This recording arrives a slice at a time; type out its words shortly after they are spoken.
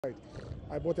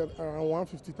I bought it around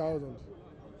 150,000.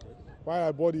 While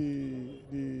I bought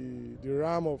the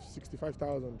RAM of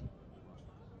 65,000.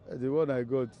 The one I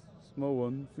got, small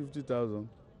one, 50,000.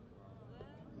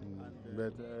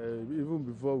 But even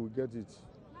before we get it,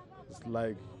 it's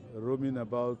like roaming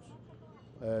about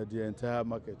the entire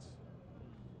market.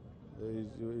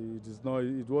 It is not.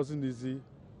 It wasn't easy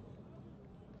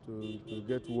to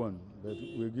get one, but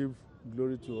we give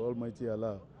glory to Almighty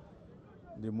Allah.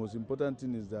 The most important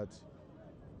thing is that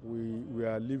we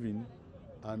are living,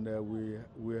 and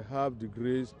we have the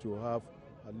grace to have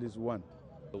at least one.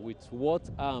 With what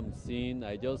I'm seeing,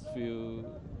 I just feel,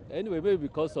 anyway, maybe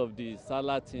because of the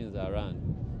Salah things around,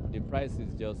 the price is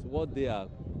just what they are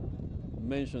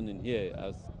mentioning here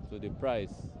as to the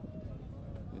price,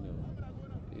 you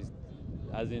know, is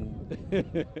as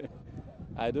in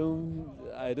I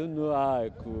don't know how I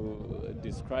could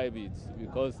describe it,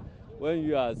 because when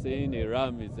you are saying a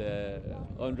ram is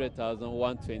 100,000,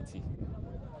 120,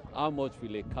 how much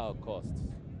will a cow cost?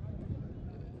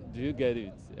 Do you get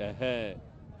it?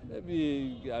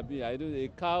 Maybe I don't. A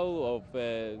cow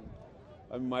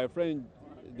of my friend,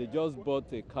 they just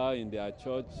bought a cow in their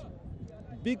church,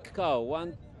 big cow,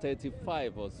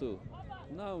 135 or so.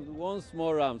 Now one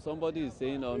small ram, somebody is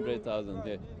saying 100,000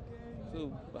 there. So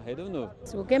I don't know.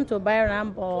 So we came to buy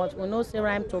ram, but we no see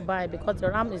ram to buy because the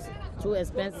ram is too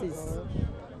expensive.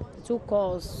 Too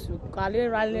cost. You can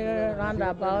rally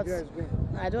roundabout.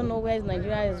 I don't know where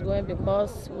Nigeria is going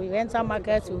because we enter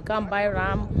market, we can't buy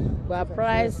ram. We are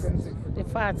priced the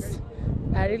fats.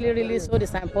 I really so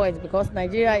disappointed because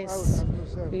Nigeria is,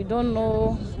 we don't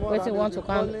know what we want to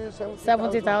count,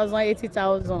 70,000,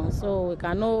 80,000. So we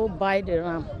cannot buy the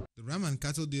ram. The ram and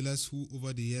cattle dealers who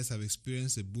over the years have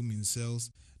experienced a boom in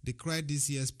sales decried this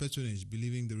year's patronage,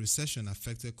 believing the recession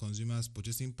affected consumers'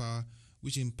 purchasing power,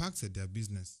 which impacted their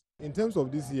business. In terms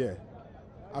of this year,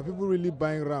 are people really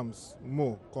buying rams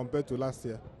more compared to last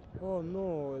year? Oh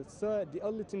no, sir, the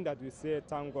only thing that we say,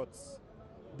 thank God,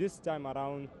 this time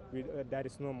around there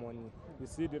is no money. You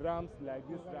see the rams like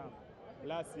this ram,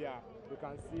 last year you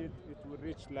can see it will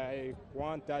reach like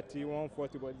 130,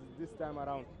 140, but this time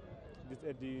around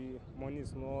the money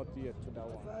is not yet to that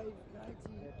one.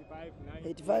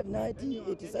 85, 90,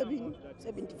 87,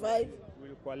 75.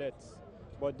 We'll collect.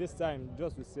 But this time,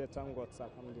 just we say thank God,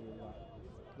 alhamdulillah.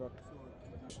 But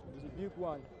the big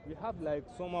one, we have like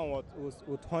someone with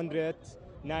 100,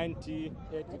 90,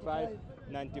 85,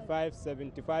 95,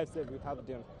 75, so we have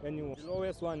them. Anyway, the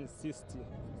lowest one is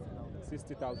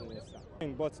 60,000, yes, sir.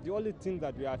 But the only thing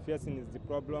that we are facing is the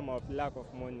problem of lack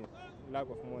of money.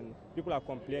 People are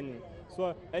complaining.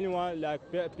 So anyone, like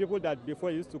people that before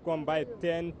used to come buy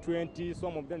 10, 20,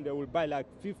 some of them they will buy like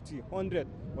 50, 100,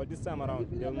 but this time around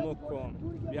they will not come.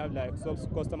 We have like some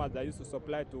customers that used to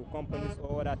supply to companies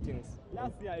or other things.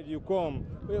 Last year if you come,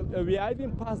 we are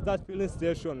even past that filling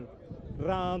station,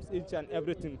 rams, each and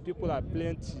everything, people are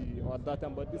plenty or that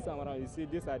time, but this time around you see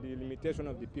these are the limitation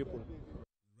of the people.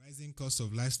 Rising cost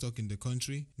of livestock in the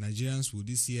country, Nigerians will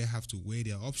this year have to weigh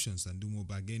their options and do more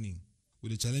bargaining.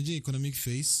 With a challenging economic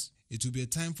phase, it will be a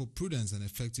time for prudence and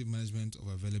effective management of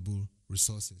available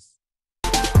resources.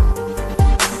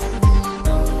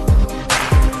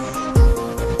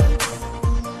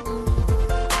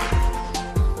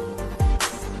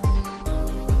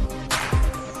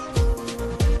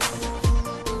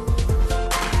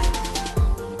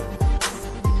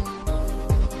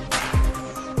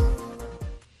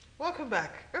 Welcome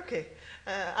back. Okay.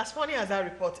 As funny as that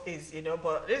report is,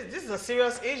 but this is a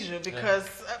serious issue because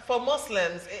for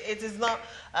Muslims, it is not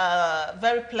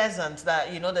very pleasant that,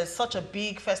 there's such a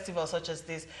big festival such as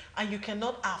this, and you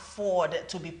cannot afford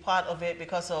to be part of it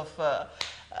because of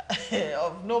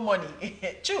no money.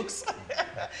 Chooks,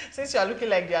 since you are looking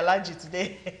like the allergy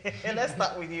today, let's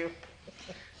start with you.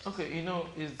 Okay,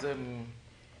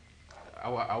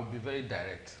 I'll be very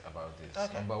direct about this.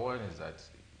 Okay. Number one is that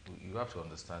you have to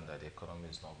understand that the economy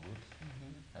is not good,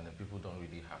 and the people don't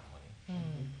really have money.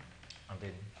 And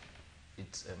then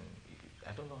it's,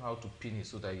 I don't know how to pin it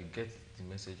so that you get the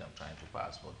message I'm trying to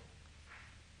pass, but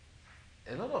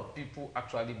a lot of people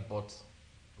actually bought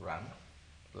RAM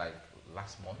like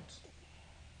last month.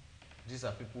 These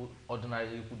are people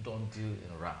ordinarily who don't deal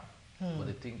in RAM, but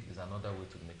they think it's another way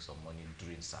to make some money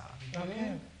during Salah.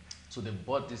 Okay. So they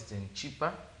bought this thing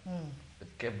cheaper. They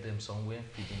kept them somewhere,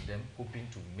 feeding them, hoping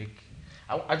to make.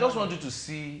 I just want you to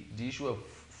see the issue of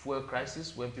fuel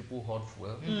crisis when people hoard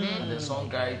fuel, and then some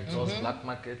guy does black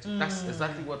market. That's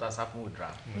exactly what has happened with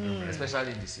RAM,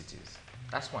 especially in the cities.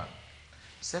 That's one.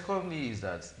 Secondly, is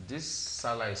that this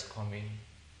Salah is coming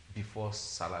before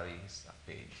salaries are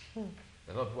paid.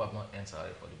 A lot of people have not earned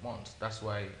salary for the month. That's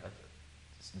why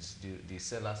the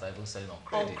sellers are even selling on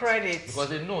credit. On credit. Because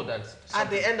they know that at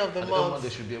the end of the month they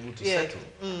should be able to settle.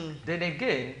 Then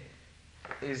again,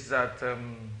 is that,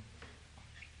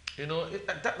 you know,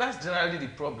 that's generally the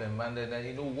problem. And then,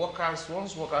 you know,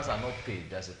 once workers are not paid,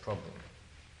 there's a problem.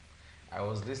 I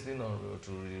was listening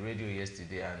to the radio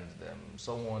yesterday, and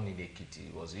someone in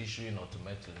Ekiti was issuing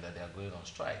ultimatum that they are going on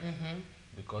strike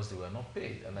because they were not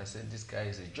paid. And I said, this guy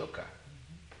is a joker.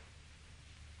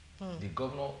 The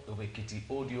governor of Ekiti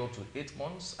owed you up to 8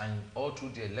 months, and all through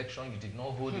the election, you did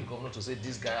not hold the governor to say,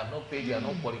 this guy, I have not paid you, are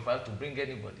not qualified to bring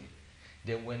anybody.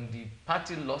 Then when the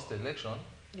party lost the election,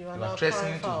 you are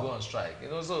threatening to go on strike. You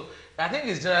know, so I think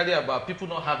it's generally about people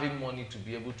not having money to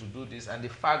be able to do this, and the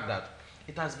fact that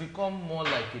it has become more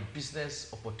like a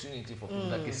business opportunity for people,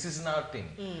 like a seasonal thing.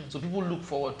 So people look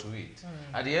forward to it.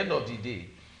 At the end of the day,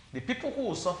 the people who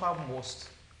will suffer most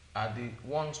are the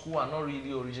ones who are not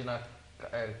really original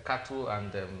cattle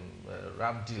and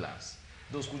ram dealers.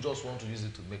 Those who just want to use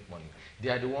it to make money. They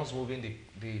are the ones moving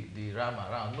the ram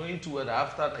around, knowing too well that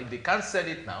after, if they can't sell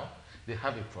it now, they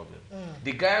have a problem.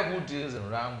 The guy who deals in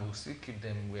ram will still keep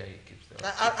them where he keeps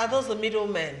them. Are those the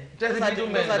middlemen? Those are the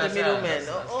middlemen.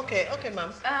 Okay,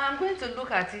 ma'am. I'm going to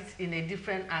look at it in a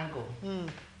different angle.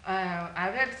 I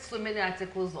read so many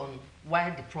articles on why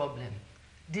the problem.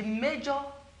 The major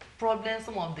problem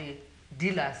some of the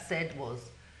dealers said was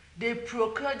they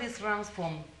procure these rams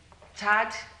from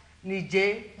Chad,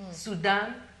 Niger,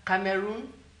 Sudan,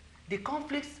 Cameroon. The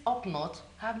conflicts up north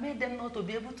have made them not to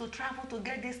be able to travel to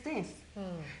get these things.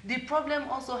 The problem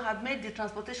also have made the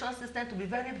transportation system to be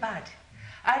very bad.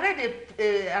 I read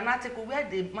an article where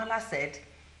the mala said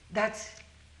that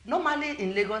normally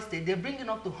in Lagos State, they bring in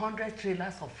up to 100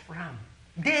 trailers of ram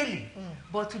daily.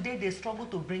 But today they struggle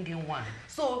to bring in one.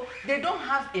 So they don't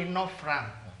have enough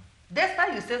ram. That's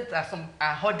why you said that some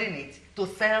are hoarding it to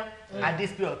sell at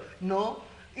this period. No,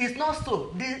 it's not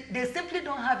so. They simply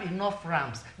don't have enough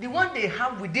rams. The one they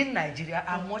have within Nigeria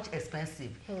are much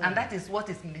expensive. And that is what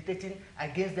is militating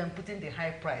against them, putting the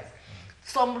high price.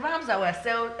 Some rams that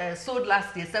were sold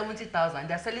last year, 70,000,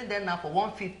 they're selling them now for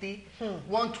 150,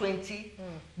 120.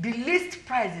 The list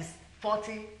price is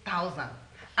 40,000.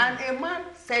 And a man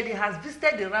said he has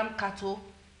visited the ram cattle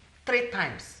 3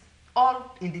 times.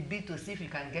 All in the bid to see if you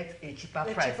can get a cheaper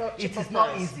price. It is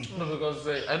not easy. No, because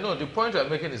I know the point you're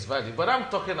making is valid, but I'm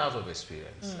talking out of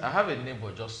experience. I have a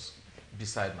neighbor just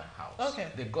beside my house. Okay.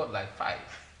 They got like 5.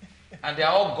 And they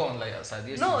are all gone like outside.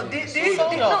 No, the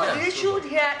issue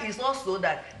here is also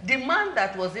that the man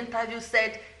that was interviewed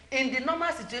said in the normal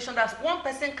situation that one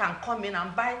person can come in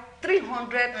and buy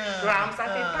 300 rams at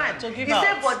a time. He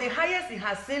said, but the highest he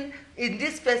has seen in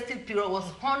this festive period was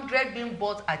 100 being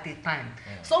bought at a time.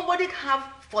 Somebody have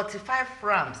 45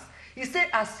 rams. He said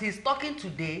as he's talking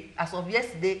today, as of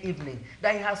yesterday evening,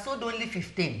 that he has sold only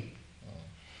 15.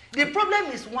 The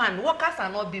problem is, one, workers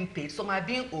are not being paid, some are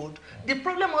being owed. The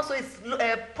problem also is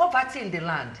poverty in the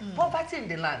land. Poverty in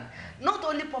the land. Not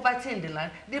only poverty in the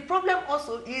land, the problem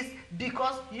also is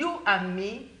because you and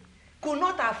me could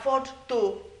not afford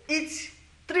to eat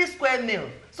 3 square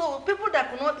meals. So people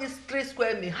that could not eat 3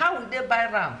 square meals, how will they buy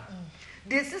ram?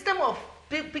 The system of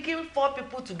picking 4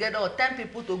 people together or 10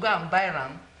 people to go and buy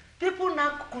ram, people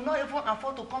now could not even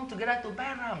afford to come together to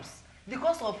buy rams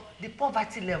because of the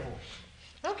poverty level.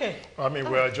 Okay. I mean,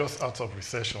 we are just out of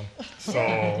recession. So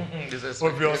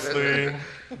obviously,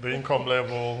 the income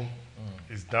level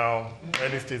is down.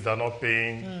 Many states are not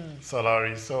paying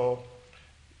salaries. So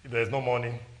there's no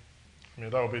money. I mean,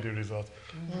 that will be the result.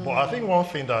 But I think one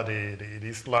thing that the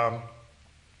Islam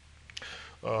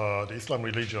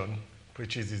religion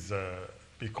preaches is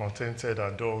be contented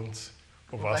and don't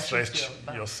overstretch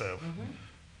yourself.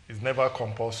 It's never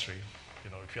compulsory. You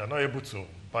know, if you are not able to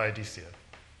buy this year,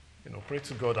 you know, pray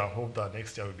to God and hope that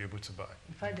next year we'll be able to buy.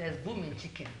 In fact, there's booming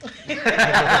chicken. Chicken,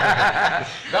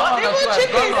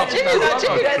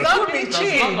 there's not being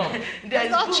cheap.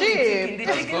 There's not cheap. The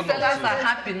chicken sellers are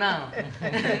happy now.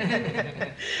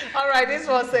 All right, this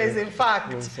one says, in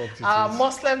fact,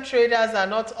 Muslim traders are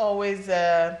not always,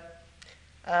 they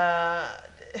are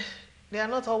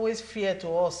not always fair to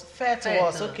us. Fair to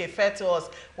us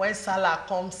when Salah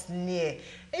comes near.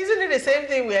 Isn't it the same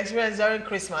thing we experience during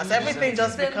Christmas? Everything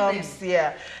just becomes,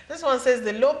 This one says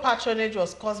the low patronage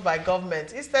was caused by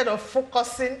government. Instead of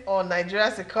focusing on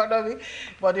Nigeria's economy,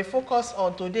 but they focus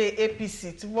on today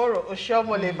APC, tomorrow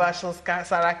Oshiomhole versus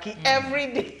Saraki, every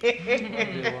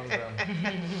day.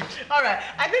 All right.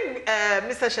 I think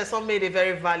Mr. Sheson made a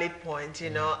very valid point, you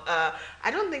know. I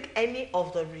don't think any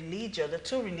of the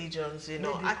two religions, you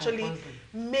know, actually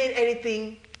made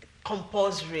anything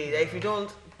compulsory. If you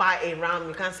don't buy a ram,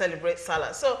 you can't celebrate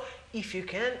Salah. So if you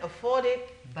can afford it,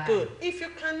 Buy. Good. If you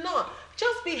cannot,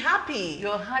 just be happy.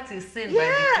 Your heart is seen by the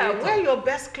Yeah, Creator. wear your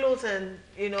best clothes and,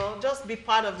 you know, just be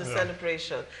part of the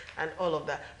celebration and all of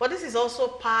that. But this is also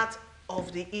part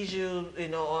of the issue, you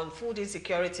know, on food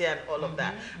insecurity and all of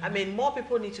that. I mean, more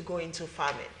people need to go into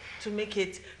farming to make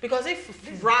it, because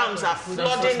if rams are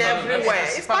flooding everywhere,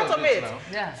 it's part of it.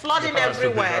 Yeah. Flooding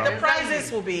everywhere, the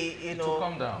prices will be, you know.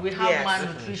 come down. We have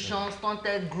malnutrition,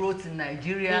 stunted growth in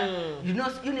Nigeria. You know,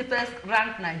 UNICEF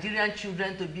ranked Nigerian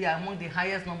children to be among the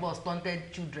highest number of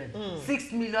stunted children.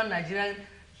 6 million Nigerian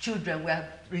children were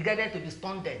regarded to be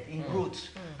stunted in growth.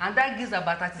 And that gives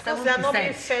about 37%. Because they are not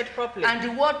being fed properly. And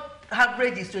the world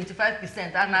average is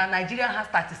 25%, and Nigeria has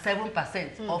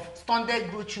 37% of stunted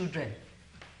growth children.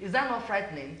 Is that not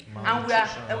frightening? And we are,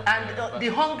 the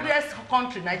hungriest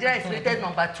country, Nigeria, is rated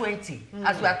number 20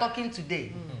 as we are talking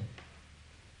today.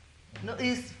 No,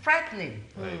 it's frightening.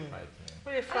 Very frightening.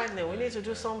 Very frightening. We need to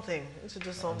do something. We need to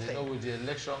do something. You know, with the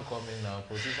election coming now,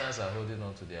 politicians are holding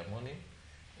on to their money.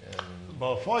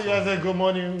 But 4 years ago,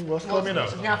 money was coming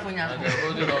out. And they're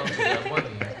holding on to their money.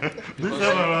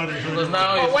 Because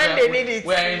now when they need it,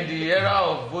 we're in the era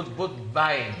of vote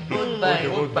buying.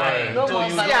 Vote buying. No So more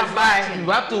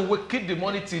you have to keep the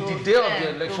money till the day of the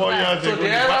election. 4 years So ago, the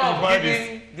era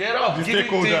of the giving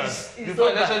stakeholders. things before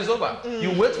election is over.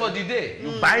 You wait for the day.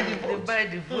 You buy the vote. You buy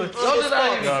the vote.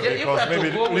 Because maybe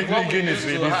rigging is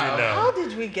releasing now. how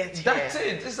did we get here? That's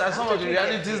it. These are some of the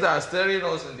realities that are staring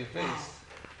us in the face.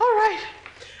 All right.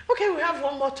 Okay, we have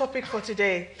one more topic for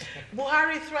today.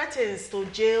 Buhari threatens to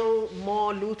jail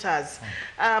more looters.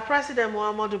 President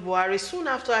Muhammadu Buhari, soon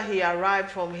after he arrived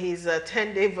from his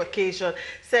 10-day vacation,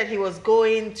 said he was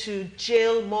going to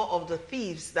jail more of the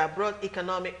thieves that brought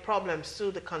economic problems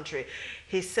to the country.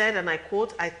 He said, and I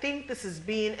quote, "I think this is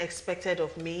being expected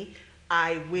of me.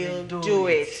 I will do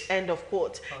it." End of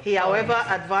quote. He, however,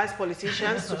 advised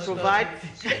politicians to provide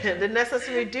the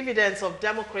necessary dividends of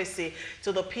democracy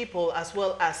to the people, as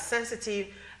well as sensitize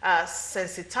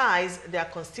their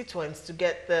constituents to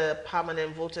get the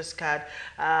permanent voters card,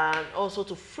 and also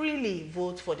to freely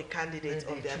vote for the candidate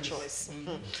of their choice.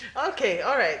 Okay,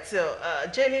 all right. So,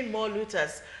 jailing more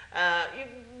looters.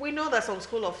 We know that some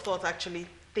school of thought actually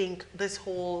think this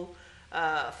whole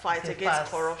fight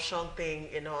against corruption thing,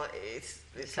 you know,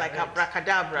 it's like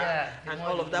abracadabra and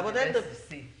all of that. But then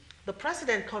the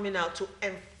president coming out to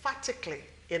emphatically,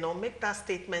 you know, make that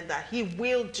statement that he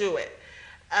will do it.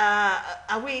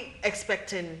 Are we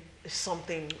expecting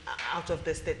something out of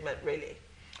this statement, really?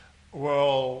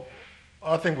 Well,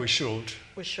 I think we should.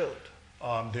 We should.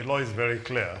 The law is very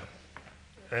clear.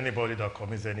 Anybody that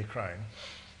commits any crime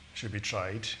should be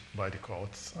tried by the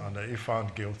courts, and if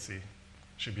found guilty,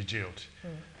 should be jailed.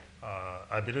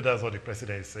 I believe that's what the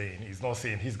president is saying. He's not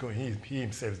saying he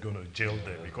himself is going to jail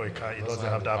them because he doesn't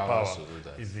have that power.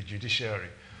 It's the judiciary.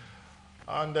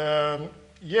 And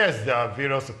yes, there are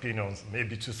various opinions,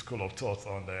 maybe two schools of thought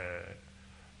on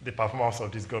the performance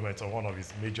of this government on one of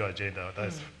its major agenda, that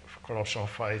is corruption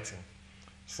fighting.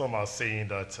 Some are saying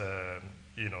that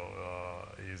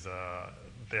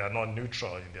they are not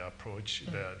neutral in their approach.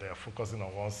 They are focusing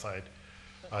on one side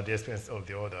at the expense of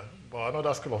the other. But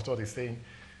another school of thought is saying,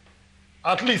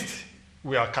 at least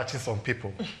we are catching some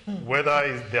people,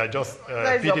 whether they are just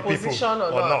PD people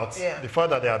or not. The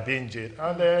fact that they are being jailed.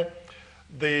 And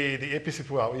the APC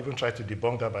people are even trying to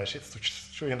debunk that by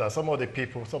showing that some of the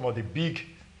people, some of the big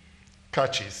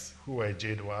catches who were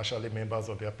jailed were actually members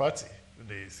of their party.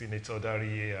 The Senator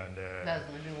Dari and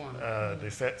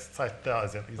the Site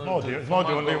He's not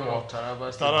the only one.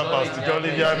 Tarabas, Jolly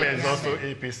is also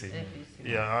APC.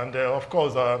 Yeah, and of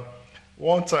course,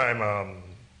 one time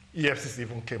EFCC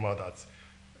even came out that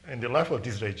in the life of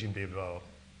this regime, they've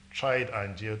tried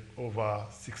and jailed over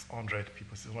 600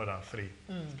 people, 603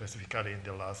 specifically in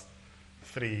the last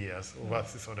 3 years, over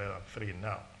 603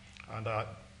 now. And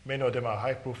many of them are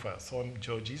high profile, some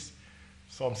judges,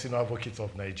 some senior advocates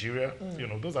of Nigeria. You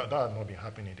know, that have not been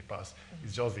happening in the past.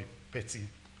 It's just the petty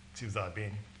thieves that are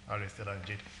being arrested and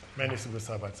jailed. Many civil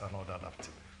servants and all that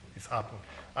it's happened.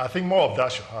 I think more of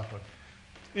that should happen.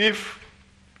 If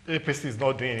APC is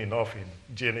not doing enough in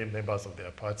jailing members of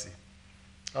their party,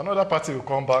 another party will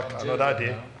come back another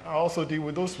day and also deal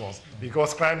with those ones.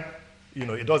 Because crime, you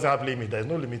know, it doesn't have limit. There's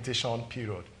no limitation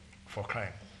period for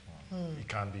crime. It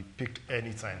can be picked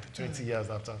anytime, 20 years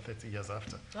after, 30 years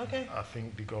after. Okay. I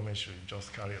think the government should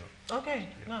just carry on. Okay.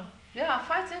 No. Yeah,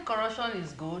 fighting corruption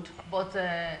is good, but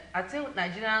I think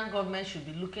Nigerian government should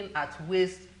be looking at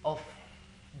ways of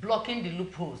blocking the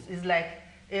loopholes. It's like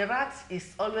a rat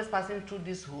is always passing through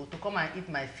this hole to come and eat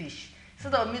my fish.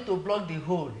 Instead of me to block the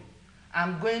hole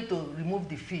I'm going to remove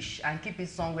the fish and keep it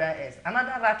somewhere else.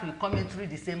 Another rat will come in through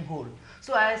the same hole.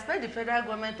 So I expect the federal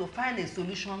government to find a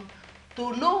solution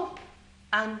to know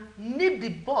and nip the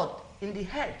bud in the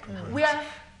head where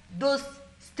those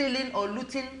stealing or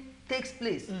looting takes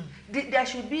place. There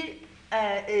should be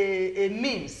a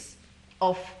means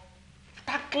of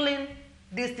tackling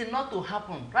this thing not to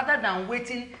happen, rather than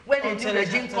waiting when a new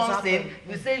regime comes in.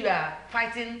 You say you are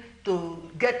fighting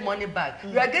to get money back.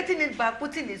 You are getting it back,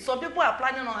 putting it. Some people are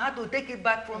planning on how to take it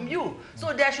back from you.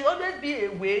 So there should always be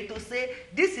a way to say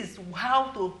this is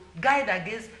how to guide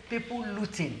against people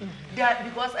looting.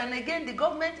 Because, and again, the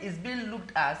government is being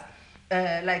looked at,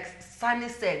 like Sani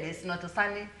said, it's not a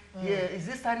Sani. Yeah, is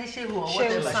this Sani Shehu or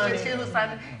whatever? Shehu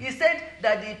Sani. He said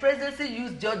that the presidency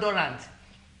used deodorant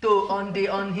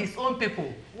on his own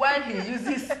people, while he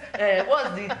uses what's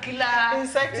the killer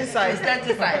insecticide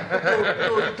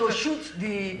to shoot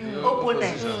the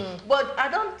opponent. But I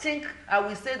don't think I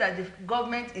will say that the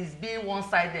government is being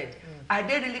one-sided. Are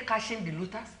they really catching the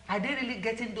looters? Are they really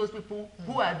getting those people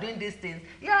who are doing these things?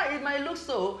 Yeah, it might look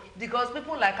so, because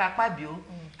people like Akpabio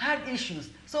had issues.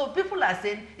 So people are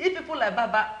saying, if people like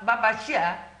Baba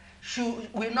Chia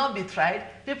will not be tried,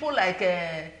 people like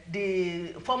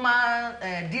the former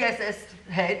DSS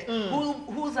head,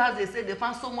 whose house they say they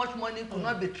found so much money could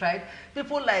not be tried,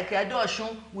 people like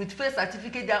Adoshun with fake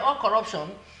certificate, they are all corruption.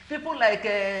 People like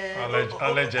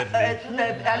allegedly.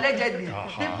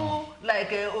 People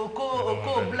like Oko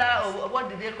Obla, or what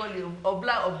did they call it?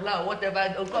 Obla or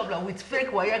whatever, Oko Obla, with fake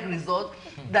WAEC results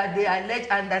that they allege,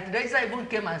 and that the registrar even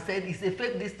came and said it's a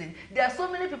fake this thing. There are so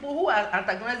many people who are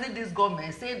antagonizing this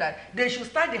government, saying that they should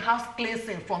start the house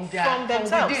cleansing from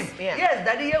themselves. Yeah. Yes,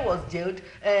 Dadiye was jailed,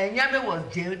 Nyame was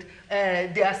jailed,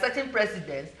 there are certain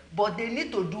presidents, but they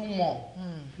need to do more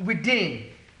within.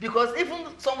 Because even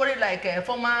somebody like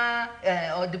former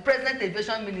or the present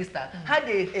aviation minister had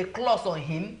a clause on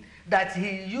him that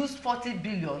he used 40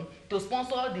 billion to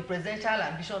sponsor the presidential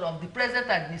ambition of the present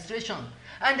administration.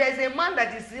 And there's a man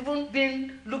that is even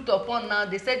being looked upon now,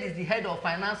 they said is the head of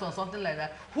finance or something like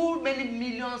that, who many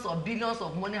millions or billions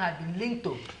of money have been linked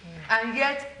to. And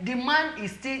yet the man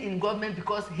is still in government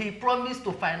because he promised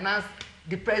to finance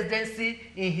the presidency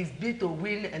in his bid to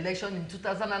win election in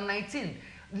 2019.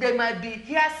 There might be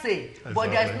hearsay, but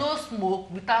there's no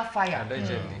smoke without fire.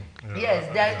 Allegedly.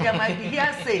 Yes, there might be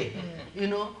hearsay, you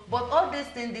know. But all these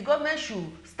things, the government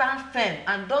should stand firm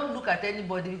and don't look at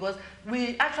anybody, because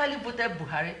we actually voted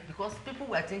Buhari because people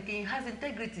were thinking he has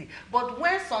integrity. But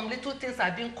when some little things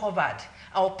are being covered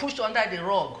or pushed under the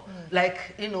rug,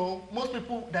 like, you know, most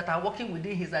people that are working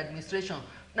within his administration,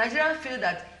 Nigerians feel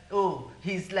that, oh,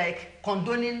 he's like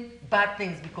condoning bad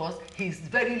things because he's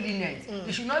very lenient.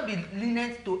 He should not be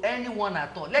lenient to anyone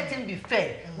at all. Let him be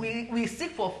fair. We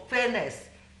seek for fairness,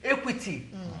 equity,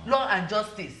 law and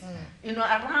justice, you know,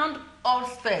 around all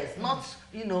spheres, not,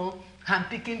 you know,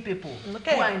 handpicking people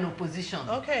who are in opposition.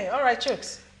 Okay, all right,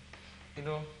 Chooks. You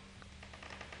know,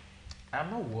 I'm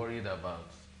not worried about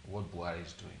what Buhari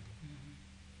is doing.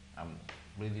 I'm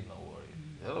really not worried.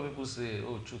 A lot of people say,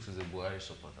 oh, Chooks is a Buhari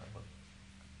supporter, but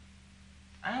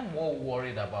I am more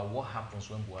worried about what happens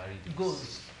when Buhari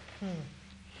goes.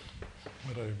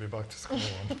 Whether you'll be back to school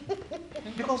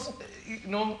one. Because, you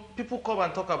know, people come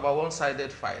and talk about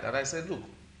one-sided fight, and I said, look,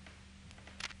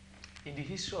 in the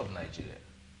history of Nigeria,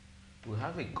 we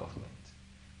have a government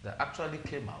that actually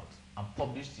came out and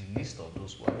published the list of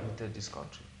those who have looted this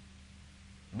country,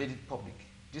 made it public,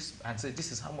 and said,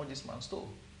 this is how much this man stole.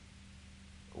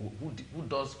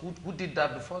 Who did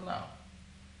that before now?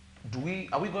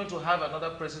 Are we going to have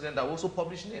another president that also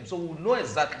publish names? So we'll know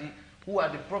exactly who are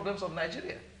the problems of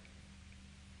Nigeria.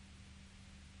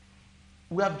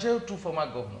 We have jailed 2 former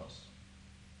governors.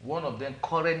 One of them,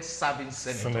 current serving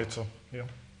senator. Yeah.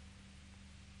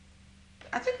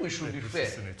 I think we should be fair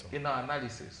in our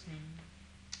analysis.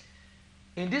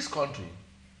 In this country,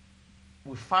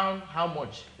 we found how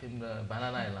much in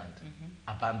Banana Island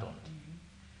abandoned.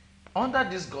 Under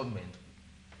this government,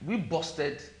 we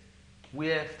busted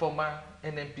where former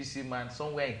NNPC man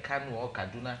somewhere in Kano or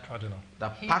Kaduna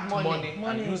that packed money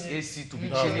and used AC to be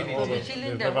chilling in there.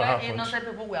 Chilling there, where innocent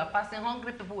people were passing,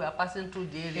 hungry people were passing through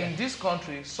the area. In this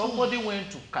country, somebody went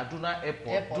to Kaduna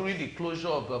airport during the closure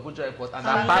of Abuja airport and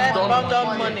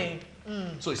abandoned money.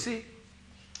 So you see,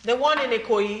 the one in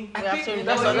Ikoyi,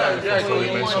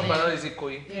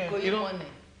 you know,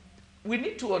 we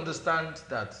need to understand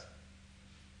that,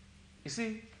 you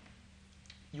see,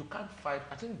 you can't fight.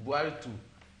 I think Buhari too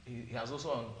he has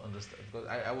also understood, because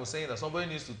I was saying that somebody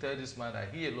needs to tell this man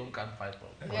that he alone can't fight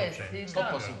corruption. Yes, it's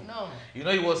not possible. No. You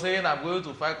know, he was saying, I'm going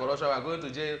to fight corruption, I'm going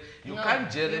to jail. You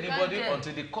can't jail anybody jail.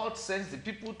 until the court sends the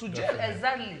people to jail.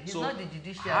 Exactly. He's so not the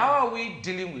judiciary. How are we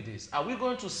dealing with this? Are we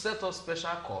going to set up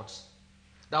special courts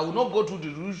that will not go through the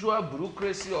usual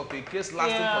bureaucracy of a case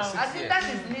lasting for 6 years? I think that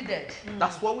is needed.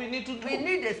 That's what we need to do. We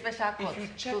need a special court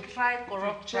to try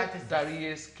corrupt practices.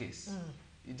 Darie's case.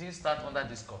 It didn't start under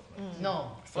this government.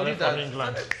 No. Only from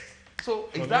England. So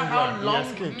is that how long?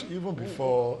 He escaped even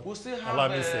before. We still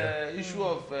have issue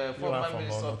of former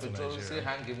Minister of Petroleum still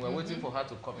hanging. We're waiting for her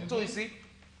to come in. So you see,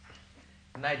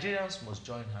 Nigerians must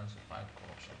join hands to fight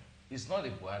corruption. It's not a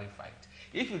Buhari fight.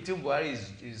 If you think Buhari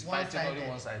is fighting only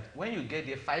one side, when you get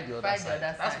there, fight the other side.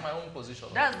 That's my own position.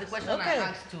 That's the question I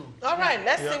asked too. All right,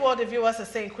 let's see what the viewers are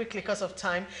saying quickly because of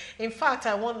time. In fact,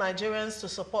 I want Nigerians to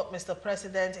support Mr.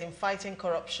 President in fighting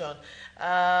corruption.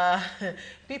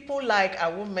 People like, I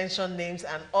won't mention names,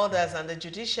 and others, and the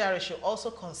judiciary should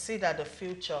also consider the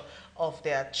future of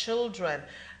their children.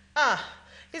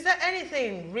 Is there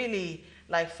anything really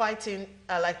like fight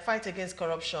against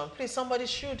corruption? Please, somebody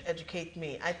should educate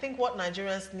me. I think what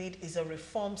Nigerians need is a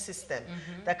reform system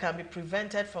that can be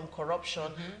prevented from corruption,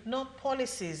 not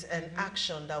policies and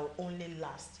action that will only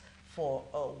last for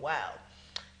a while.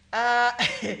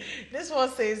 This one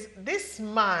says, this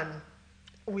man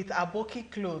with aboki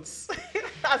clothes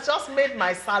has just made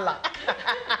my Salah.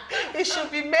 He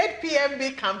should be made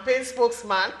PMB campaign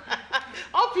spokesman.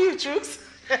 Up you, Chooks.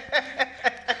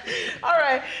 All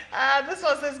right, this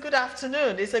one says, good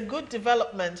afternoon. It's a good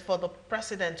development for the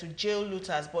president to jail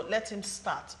looters, but let him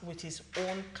start with his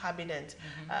own cabinet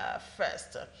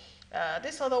first.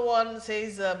 This other one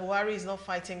says, Buhari is not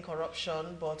fighting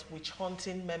corruption, but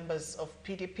witch-hunting members of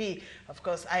PDP. Of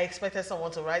course, I expected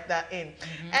someone to write that in.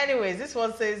 Anyways, this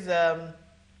one says,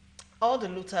 all the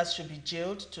looters should be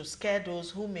jailed to scare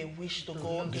those who may wish to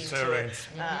go into it.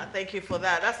 Thank you for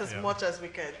that. That's as much as we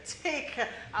can take.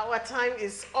 Our time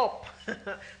is up.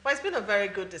 But it's been a very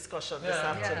good discussion this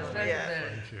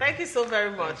afternoon. Thank you so very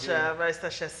much, Barrister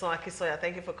Sheson Akisoya.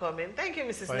 Thank you for coming. Thank you,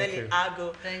 Mrs. Nelly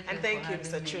Ago. And thank you,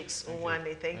 Mr. Chooks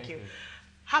Nwane. Thank you.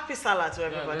 Happy Salah to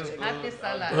everybody. Happy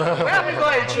Salah. Where are we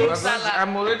going, Chooks?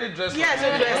 I'm already dressed. Yes,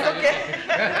 you're dressed. Okay.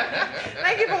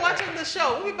 Thank you for watching the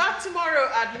show. We'll be back tomorrow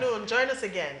at noon. Join us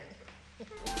again.